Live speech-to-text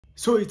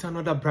So it's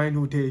another brand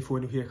new day. If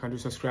you're new here, can you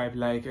subscribe,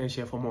 like, and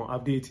share for more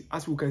updates?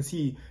 As you can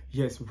see,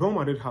 yes, Real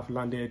Madrid have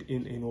landed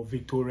in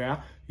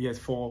Vitoria, yes,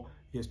 for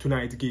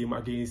tonight's game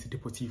against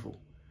Deportivo.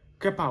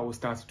 Kepa will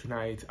start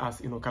tonight, as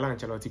Carlo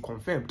Ancelotti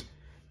confirmed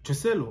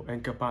Joselu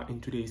and Kepa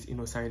in today's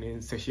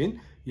signing session,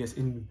 yes,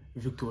 in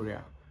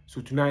Vitoria.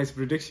 So tonight's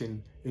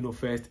prediction,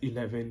 first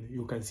 11,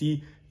 you can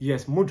see,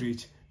 yes,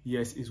 Modric,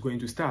 yes, is going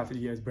to start.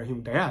 Yes,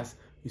 Brahim Diaz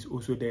is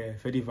also there.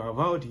 Fede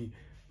Valverde,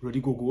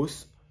 Rodrygo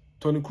goes,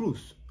 Toni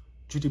Kroos,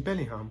 Jude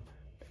Bellingham,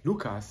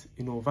 Lucas,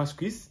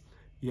 Vasquez,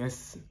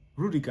 yes,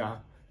 Rodrygo,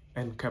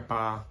 and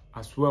Kepa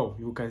as well.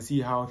 You can see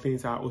how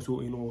things are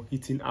also,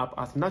 heating up,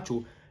 as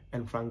Nacho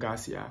and Fran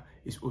Garcia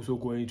is also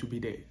going to be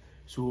there.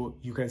 So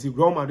you can see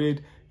Real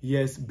Madrid,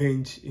 yes,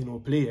 bench,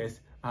 players,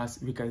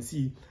 as we can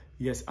see.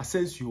 Yes,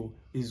 Asensio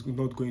is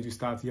not going to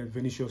start. Yes,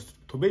 Vinicius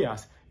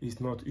Tobias is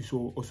not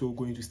also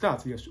going to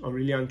start. Yes,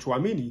 Aurelian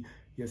Tchouameni,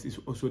 yes, is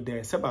also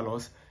there.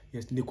 Ceballos,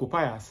 yes, Nico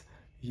Payas,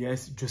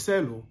 yes,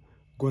 Joselu,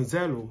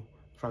 Gonzalo,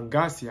 Fran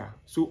Garcia.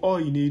 So all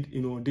you need,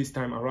 this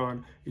time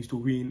around is to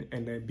win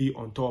and then be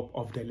on top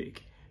of the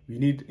league. We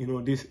need,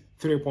 this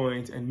 3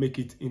 points and make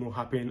it,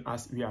 happen,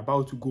 as we are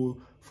about to go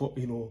for,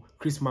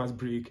 Christmas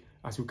break,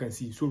 as you can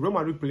see. So Real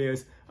Madrid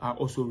players are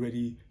also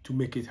ready to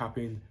make it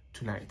happen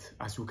tonight.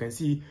 As you can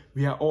see,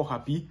 we are all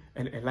happy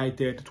and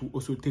elated to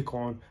also take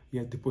on,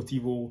 yes,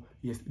 Deportivo,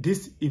 yes,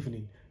 this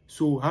evening.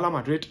 So Hala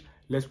Madrid,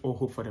 let's all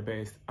hope for the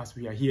best, as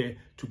we are here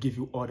to give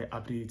you all the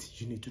updates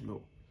you need to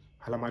know.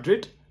 Hala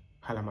Madrid,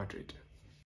 Hala Madrid.